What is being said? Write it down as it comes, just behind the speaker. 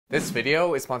This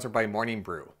video is sponsored by Morning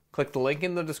Brew. Click the link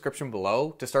in the description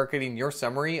below to start getting your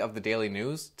summary of the daily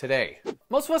news today.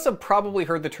 Most of us have probably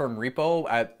heard the term repo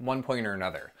at one point or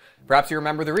another. Perhaps you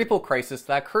remember the repo crisis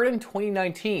that occurred in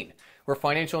 2019, where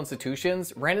financial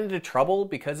institutions ran into trouble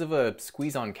because of a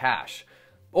squeeze on cash.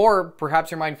 Or perhaps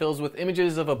your mind fills with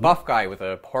images of a buff guy with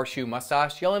a horseshoe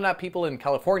mustache yelling at people in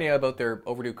California about their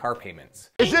overdue car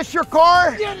payments. Is this your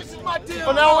car? Yeah, this is my deal.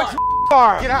 Well, now it's your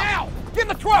car. Get out! Get in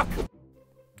the truck!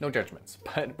 No judgments,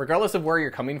 but regardless of where you're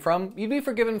coming from, you'd be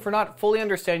forgiven for not fully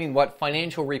understanding what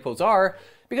financial repos are,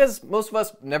 because most of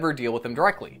us never deal with them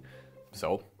directly.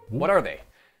 So, what are they?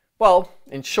 Well,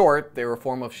 in short, they're a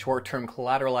form of short-term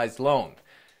collateralized loan.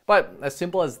 But as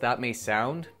simple as that may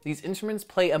sound, these instruments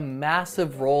play a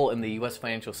massive role in the US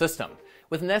financial system,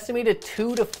 with an estimated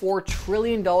 $2 to $4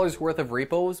 trillion worth of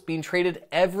repos being traded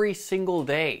every single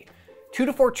day. $2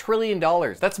 to $4 trillion.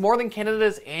 That's more than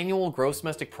Canada's annual gross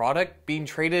domestic product being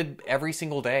traded every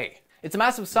single day. It's a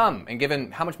massive sum, and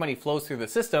given how much money flows through the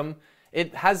system,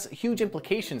 it has huge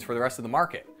implications for the rest of the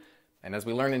market. And as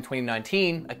we learned in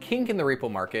 2019, a kink in the repo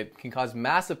market can cause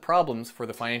massive problems for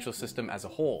the financial system as a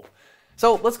whole.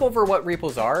 So let's go over what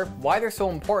repos are, why they're so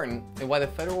important, and why the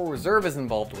Federal Reserve is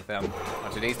involved with them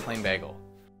on today's Plain Bagel.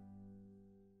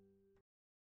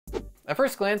 At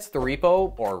first glance, the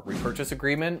repo, or repurchase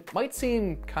agreement, might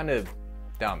seem kind of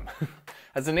dumb.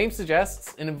 As the name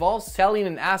suggests, it involves selling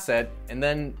an asset and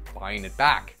then buying it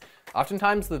back,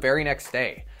 oftentimes the very next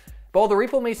day. But while the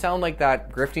repo may sound like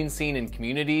that grifting scene in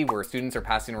Community where students are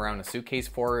passing around a suitcase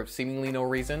for seemingly no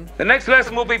reason, The next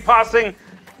lesson will be passing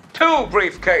 2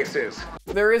 briefcases.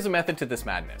 there is a method to this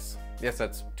madness. Yes,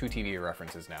 that's 2 TV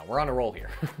references now. We're on a roll here.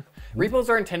 Repos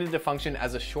are intended to function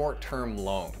as a short-term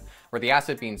loan, where the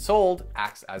asset being sold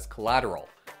acts as collateral.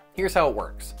 Here's how it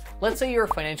works. Let's say you're a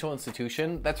financial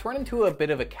institution that's run into a bit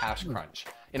of a cash crunch,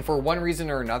 and for one reason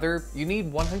or another, you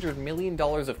need $100 million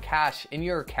of cash in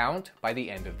your account by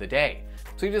the end of the day.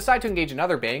 So you decide to engage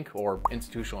another bank or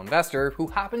institutional investor who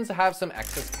happens to have some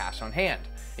excess cash on hand,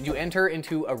 and you enter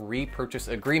into a repurchase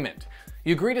agreement.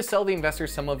 You agree to sell the investor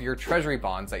some of your treasury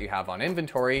bonds that you have on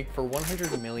inventory for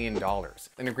 $100 million,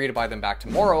 and agree to buy them back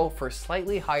tomorrow for a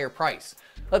slightly higher price.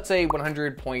 Let's say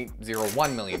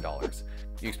 $100.01 million.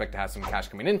 You expect to have some cash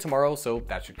coming in tomorrow, so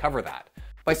that should cover that.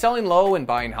 By selling low and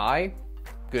buying high,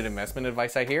 good investment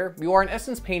advice I hear, you are in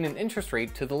essence paying an interest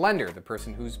rate to the lender, the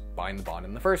person who's buying the bond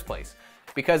in the first place,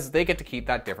 because they get to keep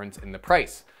that difference in the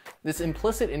price. This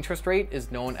implicit interest rate is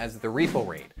known as the repo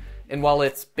rate. And while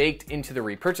it's baked into the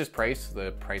repurchase price,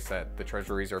 the price that the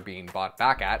treasuries are being bought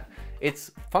back at,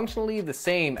 it's functionally the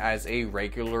same as a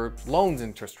regular loans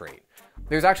interest rate.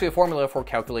 There's actually a formula for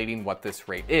calculating what this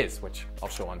rate is, which I'll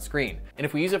show on screen. And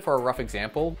if we use it for a rough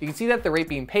example, you can see that the rate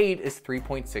being paid is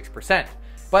 3.6%.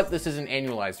 But this is an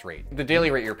annualized rate. The daily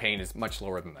rate you're paying is much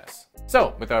lower than this.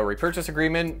 So with a repurchase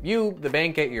agreement, you, the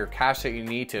bank, get your cash that you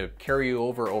need to carry you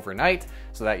over overnight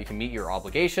so that you can meet your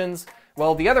obligations.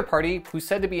 While the other party, who's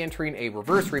said to be entering a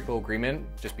reverse repo agreement,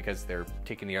 just because they're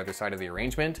taking the other side of the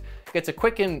arrangement, gets a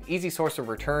quick and easy source of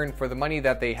return for the money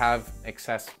that they have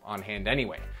excess on hand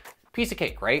anyway. Piece of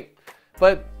cake, right?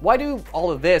 But why do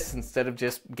all of this instead of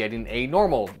just getting a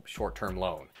normal short-term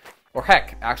loan? Or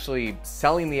heck, actually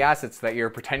selling the assets that you're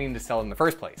pretending to sell in the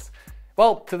first place?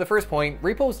 Well, to the first point,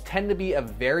 repos tend to be a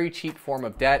very cheap form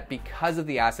of debt because of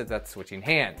the asset that's switching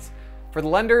hands. For the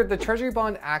lender, the treasury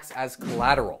bond acts as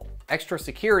collateral, extra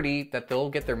security that they'll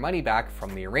get their money back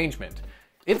from the arrangement.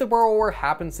 If the borrower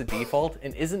happens to default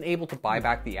and isn't able to buy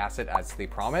back the asset as they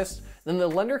promised, then the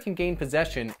lender can gain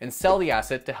possession and sell the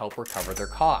asset to help recover their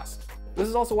cost. This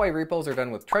is also why repos are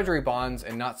done with treasury bonds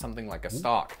and not something like a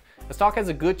stock. A stock has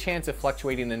a good chance of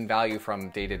fluctuating in value from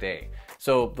day to day,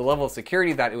 so the level of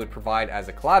security that it would provide as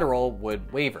a collateral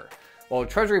would waver. While a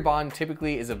treasury bond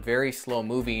typically is a very slow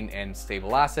moving and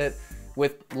stable asset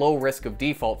with low risk of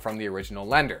default from the original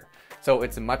lender. So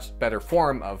it's a much better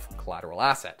form of collateral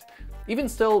asset. Even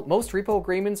still, most repo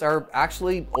agreements are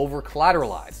actually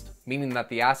over-collateralized, meaning that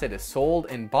the asset is sold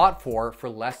and bought for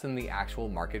less than the actual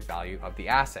market value of the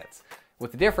assets,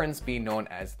 with the difference being known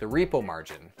as the repo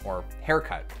margin, or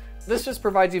haircut. This just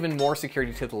provides even more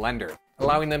security to the lender,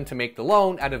 allowing them to make the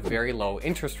loan at a very low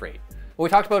interest rate. When we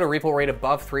talked about a repo rate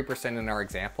above 3% in our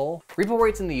example, repo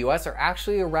rates in the US are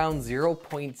actually around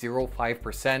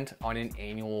 0.05% on an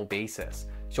annual basis,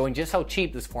 showing just how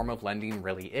cheap this form of lending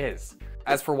really is.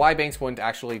 As for why banks wouldn't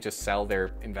actually just sell their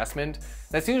investment,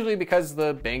 that's usually because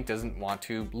the bank doesn't want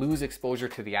to lose exposure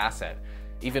to the asset,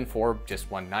 even for just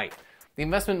one night. The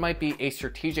investment might be a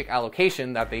strategic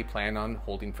allocation that they plan on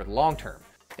holding for the long term.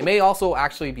 It may also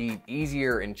actually be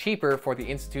easier and cheaper for the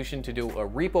institution to do a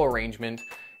repo arrangement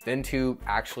then to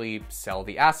actually sell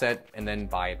the asset and then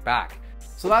buy it back.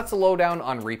 So that's the lowdown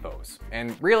on repos.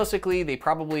 And realistically, they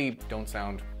probably don't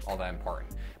sound all that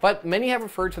important. But many have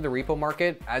referred to the repo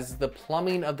market as the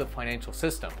plumbing of the financial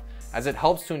system, as it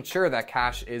helps to ensure that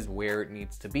cash is where it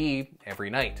needs to be every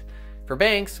night. For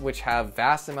banks, which have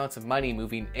vast amounts of money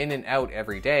moving in and out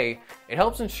every day, it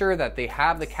helps ensure that they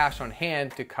have the cash on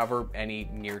hand to cover any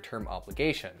near-term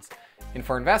obligations. And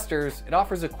for investors, it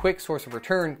offers a quick source of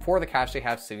return for the cash they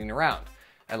have sitting around,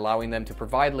 allowing them to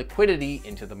provide liquidity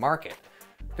into the market.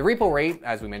 The repo rate,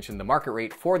 as we mentioned, the market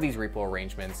rate for these repo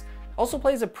arrangements, also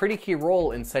plays a pretty key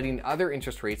role in setting other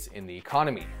interest rates in the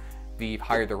economy. The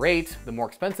higher the rate, the more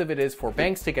expensive it is for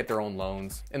banks to get their own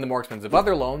loans, and the more expensive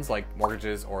other loans like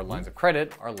mortgages or lines of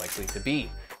credit are likely to be,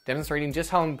 demonstrating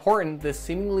just how important this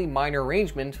seemingly minor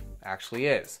arrangement actually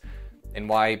is, and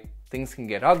why things can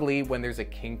get ugly when there's a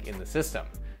kink in the system,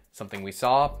 something we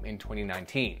saw in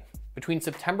 2019. Between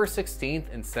September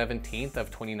 16th and 17th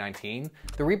of 2019,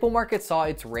 the repo market saw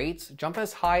its rates jump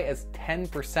as high as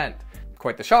 10%.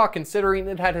 Quite the shock considering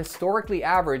it had historically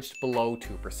averaged below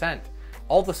 2%.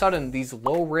 All of a sudden, these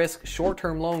low-risk,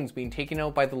 short-term loans being taken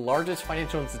out by the largest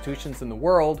financial institutions in the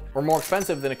world were more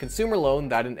expensive than a consumer loan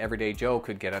that an everyday Joe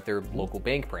could get at their local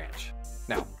bank branch.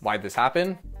 Now, why'd this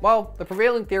happen? Well, the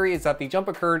prevailing theory is that the jump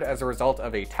occurred as a result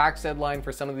of a tax deadline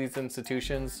for some of these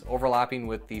institutions overlapping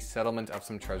with the settlement of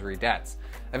some treasury debts.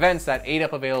 Events that ate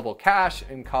up available cash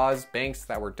and caused banks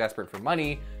that were desperate for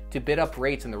money to bid up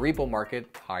rates in the repo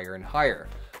market higher and higher.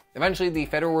 Eventually, the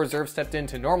Federal Reserve stepped in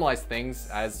to normalize things,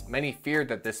 as many feared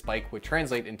that this spike would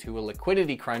translate into a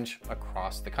liquidity crunch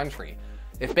across the country.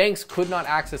 If banks could not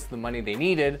access the money they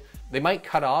needed, they might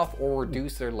cut off or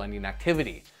reduce their lending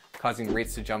activity, causing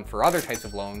rates to jump for other types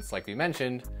of loans like we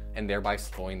mentioned, and thereby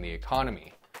slowing the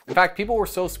economy. In fact, people were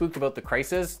so spooked about the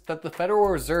crisis that the Federal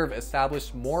Reserve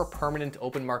established more permanent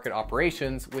open market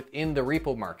operations within the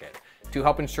repo market to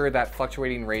help ensure that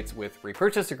fluctuating rates with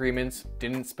repurchase agreements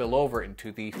didn't spill over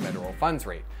into the federal funds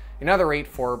rate, another rate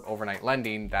for overnight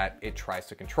lending that it tries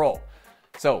to control.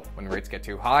 So when rates get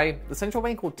too high, the central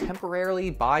bank will temporarily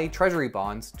buy treasury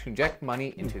bonds to inject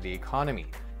money into the economy.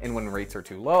 And when rates are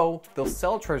too low, they'll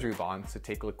sell treasury bonds to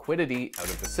take liquidity out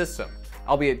of the system,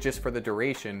 albeit just for the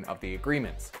duration of the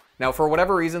agreements. Now, for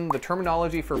whatever reason, the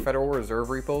terminology for Federal Reserve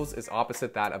repos is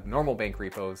opposite that of normal bank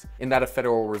repos, in that a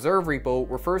Federal Reserve repo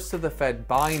refers to the Fed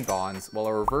buying bonds, while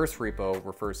a reverse repo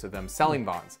refers to them selling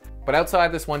bonds. But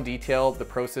outside this one detail, the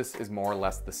process is more or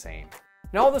less the same.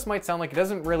 Now, all this might sound like it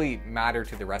doesn't really matter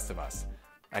to the rest of us.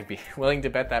 I'd be willing to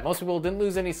bet that most people didn't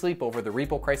lose any sleep over the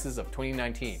repo crisis of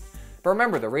 2019. But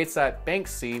remember, the rates that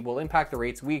banks see will impact the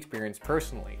rates we experience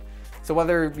personally. So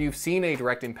whether you've seen a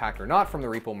direct impact or not from the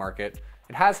repo market,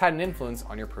 it has had an influence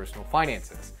on your personal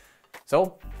finances.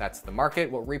 So that's the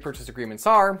market, what repurchase agreements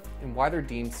are, and why they're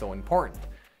deemed so important.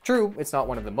 True, it's not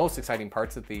one of the most exciting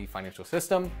parts of the financial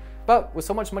system, but with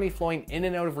so much money flowing in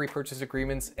and out of repurchase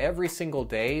agreements every single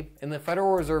day, and the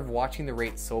Federal Reserve watching the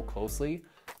rates so closely,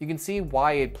 you can see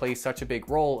why it plays such a big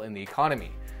role in the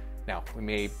economy. Now, we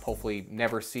may hopefully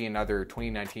never see another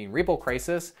 2019 repo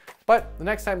crisis, but the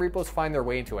next time repos find their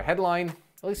way into a headline,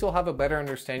 at least we'll have a better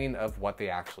understanding of what they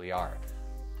actually are.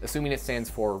 Assuming it stands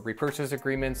for repurchase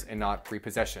agreements and not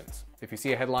repossessions. If you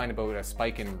see a headline about a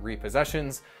spike in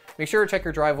repossessions, make sure to check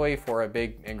your driveway for a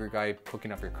big angry guy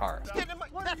hooking up your car. That's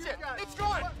it. It's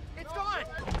gone. It's gone.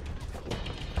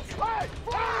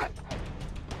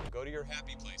 Go to your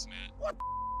happy place, man. What?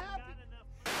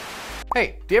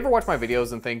 Hey, do you ever watch my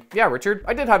videos and think, yeah, Richard,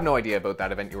 I did have no idea about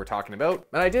that event you were talking about,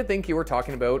 and I did think you were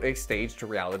talking about a staged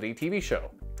reality TV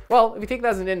show? Well, if you take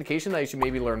that as an indication that you should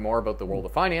maybe learn more about the world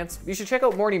of finance, you should check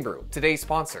out Morning Brew, today's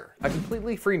sponsor, a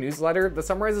completely free newsletter that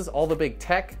summarizes all the big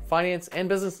tech, finance, and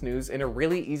business news in a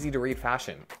really easy to read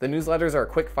fashion. The newsletters are a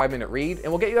quick 5-minute read and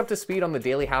will get you up to speed on the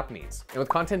daily happenings. And with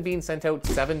content being sent out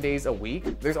 7 days a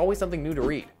week, there's always something new to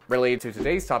read. Related to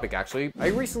today's topic actually, I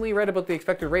recently read about the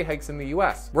expected rate hikes in the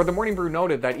US, where the Morning Brew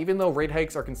noted that even though rate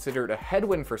hikes are considered a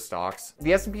headwind for stocks,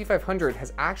 the S&P 500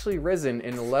 has actually risen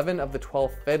in 11 of the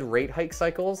 12 Fed rate hike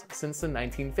cycles since the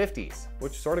 1950s,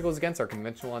 which sort of goes against our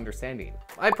conventional understanding.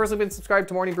 I've personally been subscribed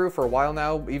to Morning Brew for a while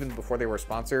now, even before they were a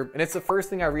sponsor, and it's the first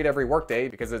thing I read every workday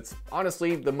because it's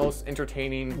honestly the most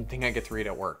entertaining thing I get to read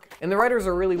at work. And the writers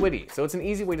are really witty, so it's an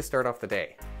easy way to start off the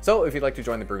day. So if you'd like to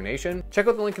join the Brew Nation, check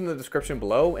out the link in the description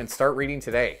below and start reading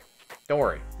today. Don't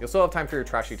worry, you'll still have time for your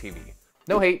trashy TV.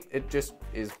 No hate, it just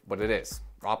is what it is.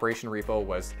 Operation Repo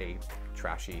was a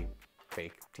trashy,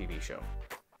 fake TV show.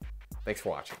 Thanks for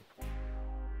watching.